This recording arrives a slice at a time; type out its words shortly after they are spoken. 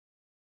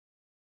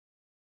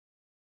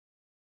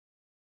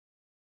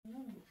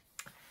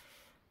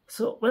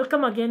So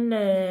welcome again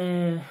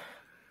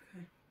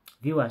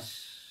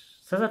viewers.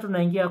 Sasa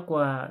tunaingia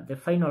kwa the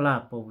final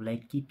lap of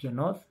Laikipia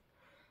North.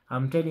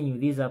 I'm telling you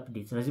these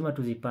updates lazima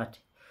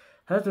tuzipate.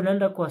 Sasa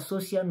tunaenda kwa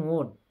SOSIAN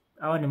Ward.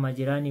 Hawa ni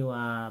majirani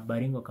wa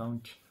Baringo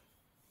County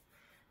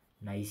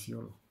na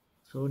Isiolo.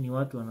 So ni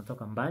watu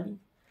wanatoka mbali.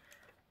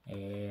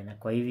 Na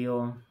kwa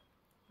hivyo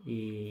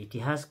it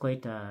has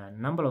quite a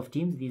number of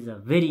teams. This is a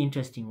very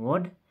interesting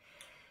ward.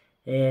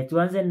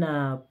 Tuanze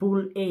na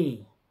Pool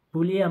A.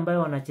 Pool A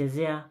ambayo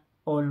wanachezea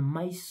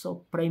Olmaiso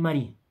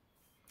Primary.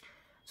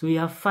 So we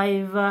have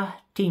 5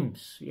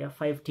 teams. We have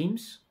 5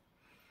 teams.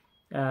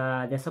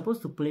 They're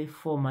supposed to play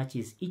 4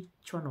 matches,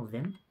 each one of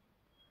them.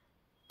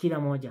 Kila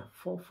moja,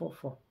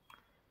 4.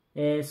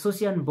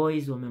 SOSIAN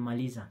boys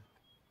wamemaliza.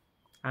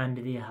 And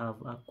they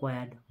have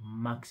acquired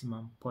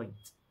maximum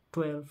points.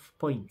 12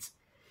 points.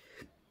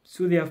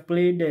 So they have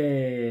played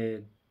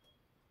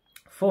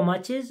 4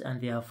 matches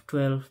and they have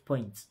 12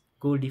 points.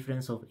 Goal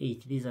difference of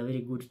 8. This is a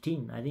very good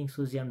team. I think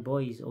SOSIAN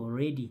boys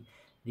already,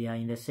 they are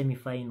in the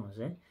semi-finals.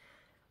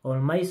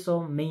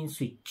 Olmaiso main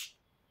switch.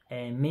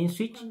 Main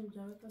switch,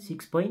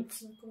 6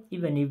 points.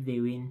 Even if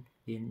they win,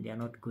 then they are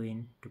not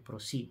going to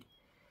proceed.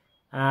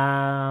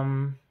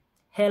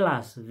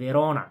 Hellas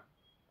Verona.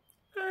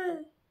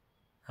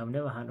 I've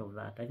never heard of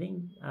that. I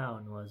think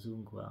ni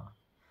wazungu hao.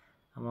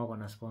 Ama wako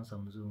na sponsor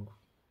mzungu.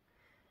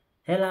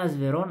 Hellas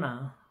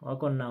Verona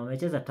wako na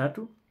wamecheza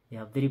 3. They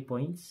have 3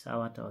 points.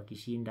 Hawa hata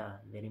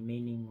wakishinda the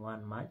remaining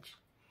 1 match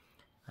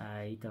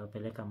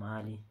itawapeleka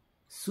mahali.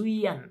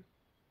 SOSIAN.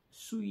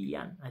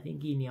 I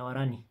think hii ni ya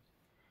Warani.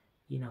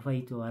 Inafaa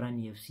itwe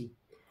Warani FC.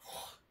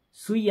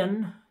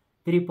 SOSIAN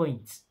 3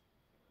 points.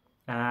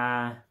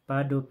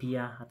 Bado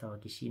pia hata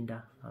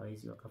wakishinda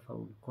hawezi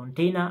wakafaulu.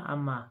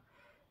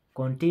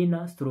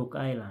 Container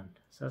stroke island.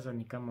 Sasa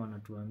ni kama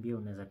wanatuambia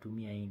unaweza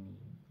tumia hii.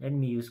 Let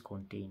me use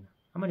container.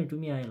 Ama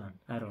nitumia island.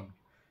 I don't know.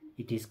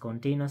 It is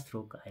container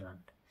stroke island.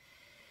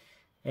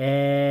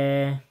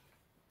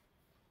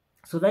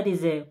 So that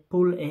is a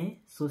Pool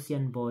A.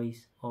 SOSIAN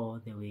boys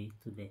all the way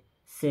to the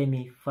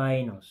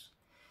semi-finals.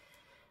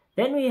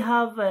 Then we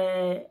have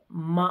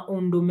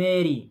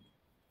Maundumeri.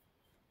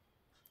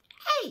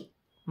 Hey!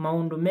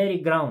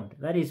 Maundumeri ground.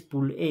 That is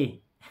Pool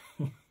A.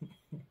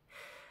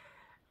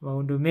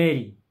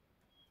 Maundumeri.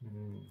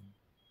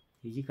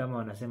 Hiji kama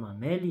wanasema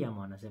meli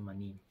ama wanasema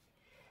nini.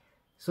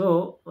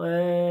 So,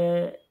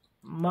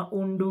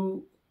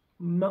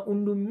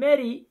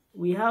 Maundumeri,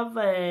 we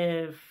have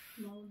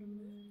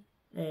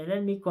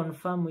let me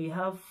confirm, we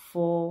have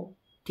 4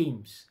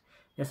 teams.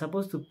 They're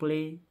supposed to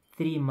play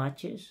 3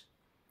 matches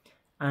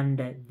and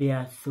they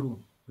are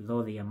through with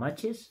all their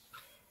matches.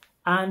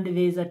 And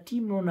there's a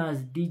team known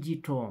as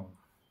Digital.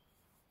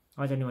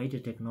 Wacha niwaite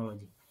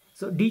technology.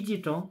 So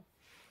Digital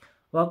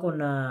wako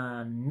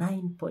na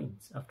 9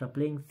 points after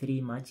playing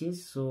 3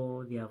 matches.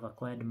 So they have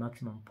acquired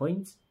maximum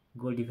points.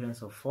 Goal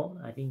difference of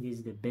 4. I think this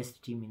is the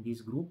best team in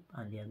this group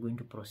and they are going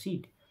to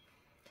proceed.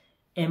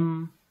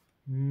 M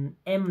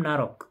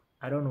Narok.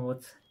 I don't know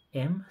what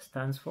M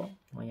stands for.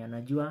 Mwenye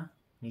anajua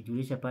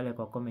nijulisha pale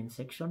kwa comment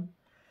section.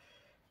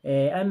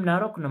 M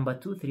Narok number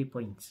 2, 3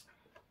 points.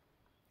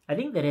 I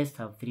think the rest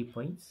have 3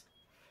 points.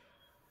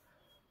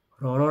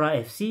 Rorora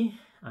FC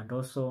and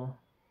also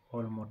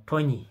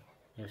Olmotonyi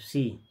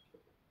FC.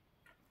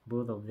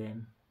 Both of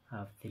them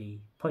have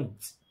 3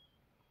 points.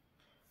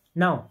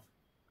 Now,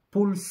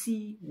 Pool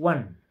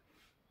C1.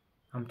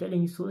 I'm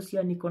telling you,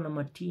 SOSIAN iko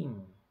na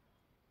team.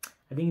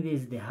 I think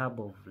this is the hub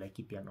of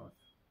Laikipia North.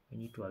 We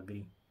need to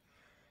agree.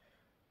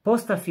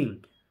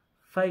 Posterfield,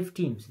 5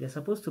 teams. They're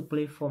supposed to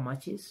play 4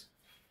 matches.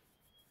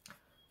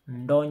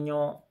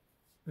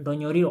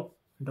 Ndonyoriwo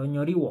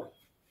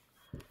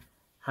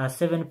has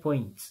 7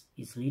 points.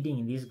 It's leading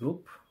in this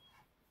group.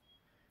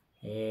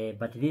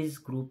 But this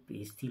group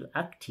is still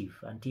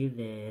active until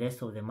the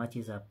rest of the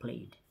matches are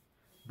played.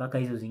 Baka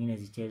hizo zingine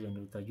zichezwe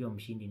ndio utajua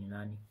mshindi ni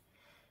nani.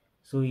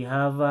 So we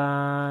have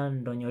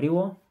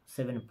Ndonyoriwo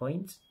 7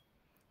 points.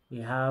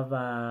 We have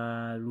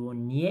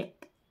Luoniek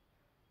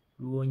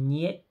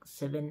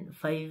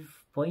 5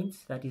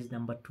 points. That is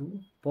number 2.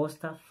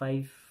 Poster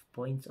 5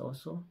 points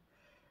also.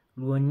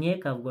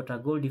 Luoniek have got a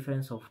goal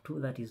difference of 2.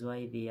 That is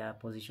why they are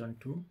position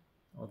 2.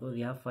 Although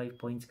they have 5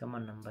 points kama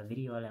number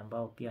 3 wale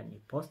ambao pia ni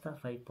Poster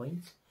 5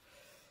 points.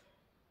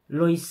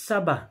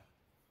 Loisaba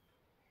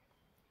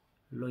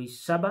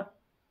Loisaba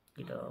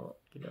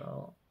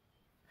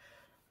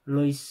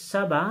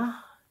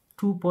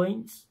 2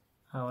 points.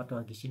 Watu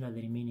wakishinda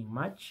the remaining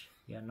match,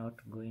 they are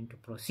not going to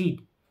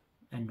proceed.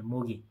 And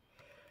Mogi.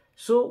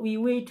 So we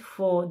wait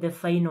for the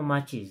final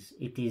matches.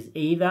 It is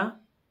either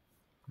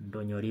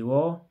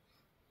Ndonyoriwo,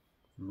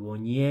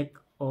 Luoniek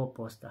or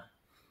Poster.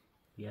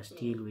 We are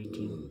still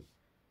waiting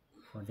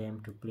for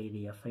them to play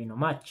their final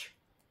match.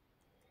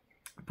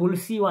 Pool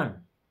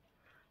C1,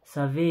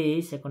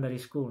 Survey Secondary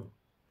School.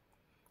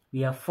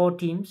 We have 4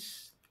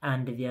 teams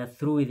and they are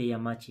through with their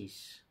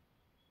matches.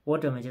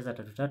 Wote wamecheza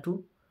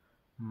 3-3.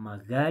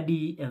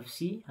 Magadi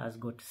FC has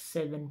got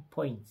 7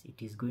 points.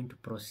 It is going to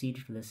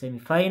proceed to the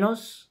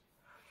semi-finals.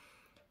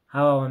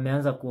 Hawa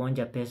wameanza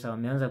kuonja pesa,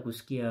 wameanza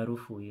kusikia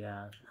harufu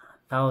ya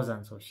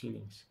thousands of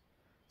shillings.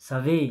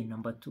 Survey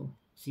number 2,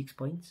 6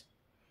 points.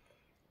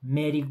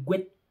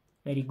 Meriguet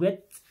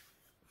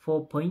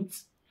 4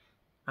 points.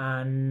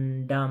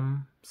 And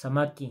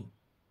Samaki,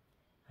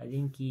 I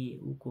think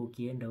huko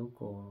ukienda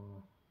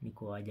huko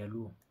niko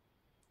Wajaluo,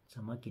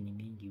 samaki ni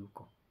mingi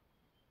huko.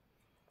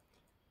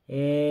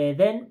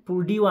 Then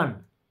pool D1.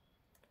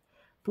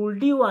 Pool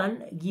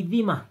D1,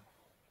 Githima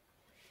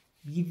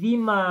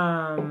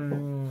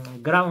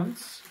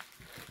grounds.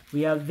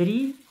 We have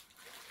 3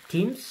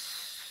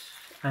 teams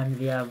and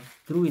they are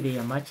through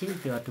their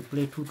matches. They are to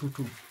play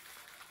 2-2-2.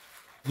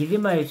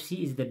 Githima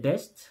FC is the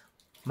best,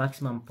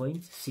 maximum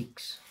points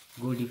 6,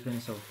 goal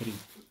difference of 3.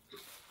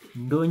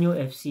 Ndonyo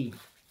FC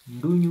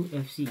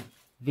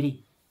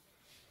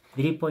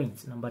 3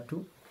 points, number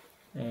 2.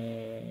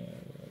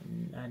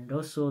 And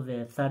also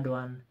the third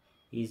one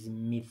is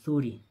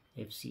Mithuri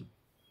FC.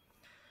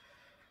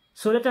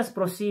 So let us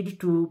proceed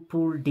to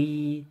pool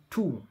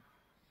D2.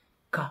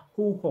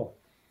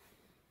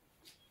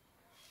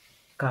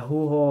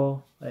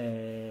 Kahuho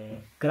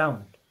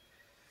ground.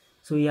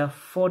 So we have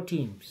 4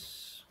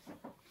 teams.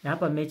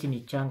 Hapa mechi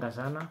ni changa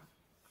sana.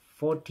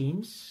 4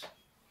 teams.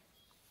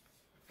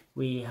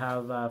 We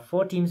have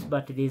 4 teams,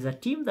 but there is a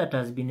team that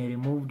has been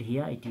removed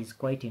here. It is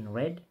quite in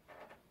red.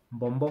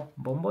 Bombo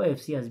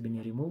FC has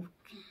been removed.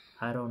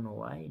 I don't know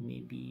why.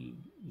 Maybe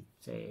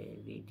it's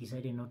they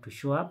decided not to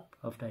show up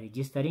after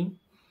registering.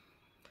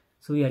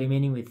 So we are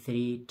remaining with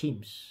 3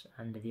 teams,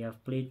 and they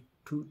have played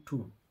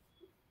 2-2.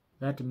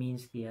 That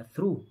means they are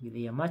through with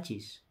their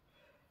matches.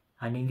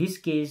 And in this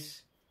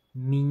case,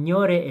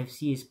 Minyore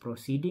FC is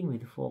proceeding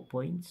with 4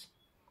 points.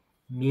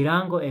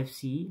 Mirango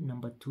FC,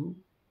 number 2,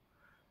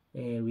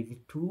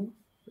 with 2.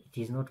 It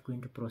is not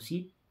going to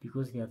proceed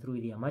because they are through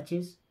with their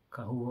matches.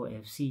 Kahuho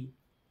FC,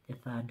 the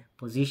 3rd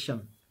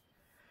position.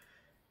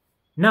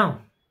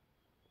 Now,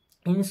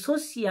 in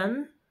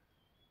SOSIAN,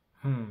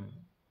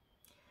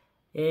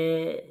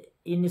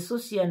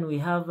 we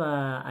have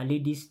a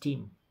ladies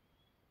team.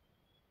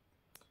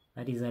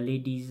 That is a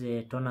ladies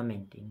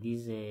tournament in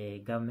this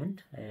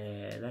government.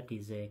 That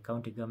is a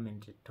county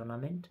government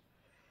tournament,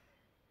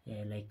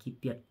 like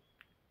Kipia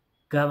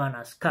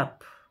Governors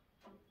Cup.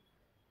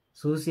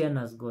 SOSIAN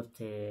has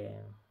got a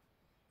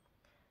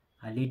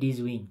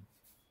ladies wing.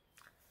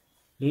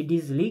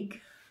 Ladies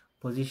league,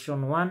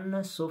 position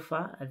 1 so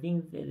far. I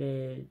think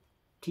the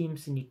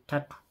teams need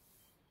 3,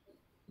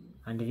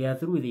 and they are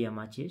through their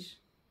matches.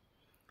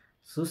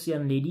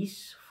 SOSIAN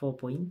ladies 4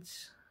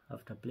 points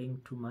after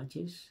playing 2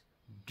 matches.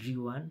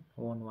 Drew 1,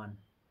 won 1.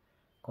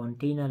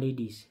 Container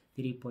ladies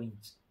 3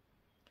 points.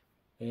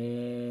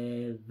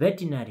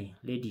 Veterinary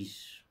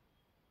ladies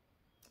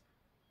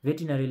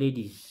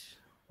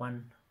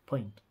 1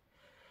 point.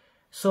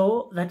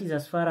 So that is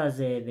as far as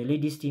the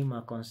ladies team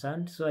are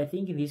concerned. So I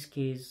think in this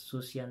case,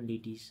 SOSIAN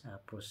ladies are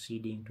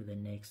proceeding to the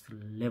next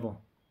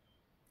level.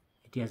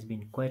 It has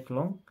been quite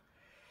long.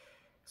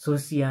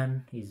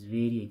 SOSIAN is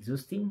very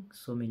exhausting.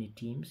 So many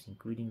teams,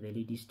 including the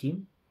ladies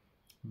team.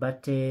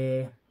 But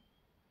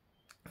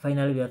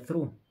finally we are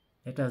through.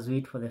 Let us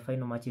wait for the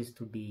final matches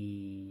to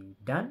be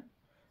done,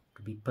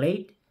 to be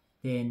played.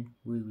 Then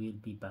we will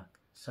be back.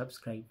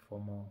 Subscribe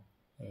for more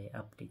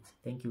updates.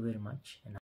 Thank you very much. And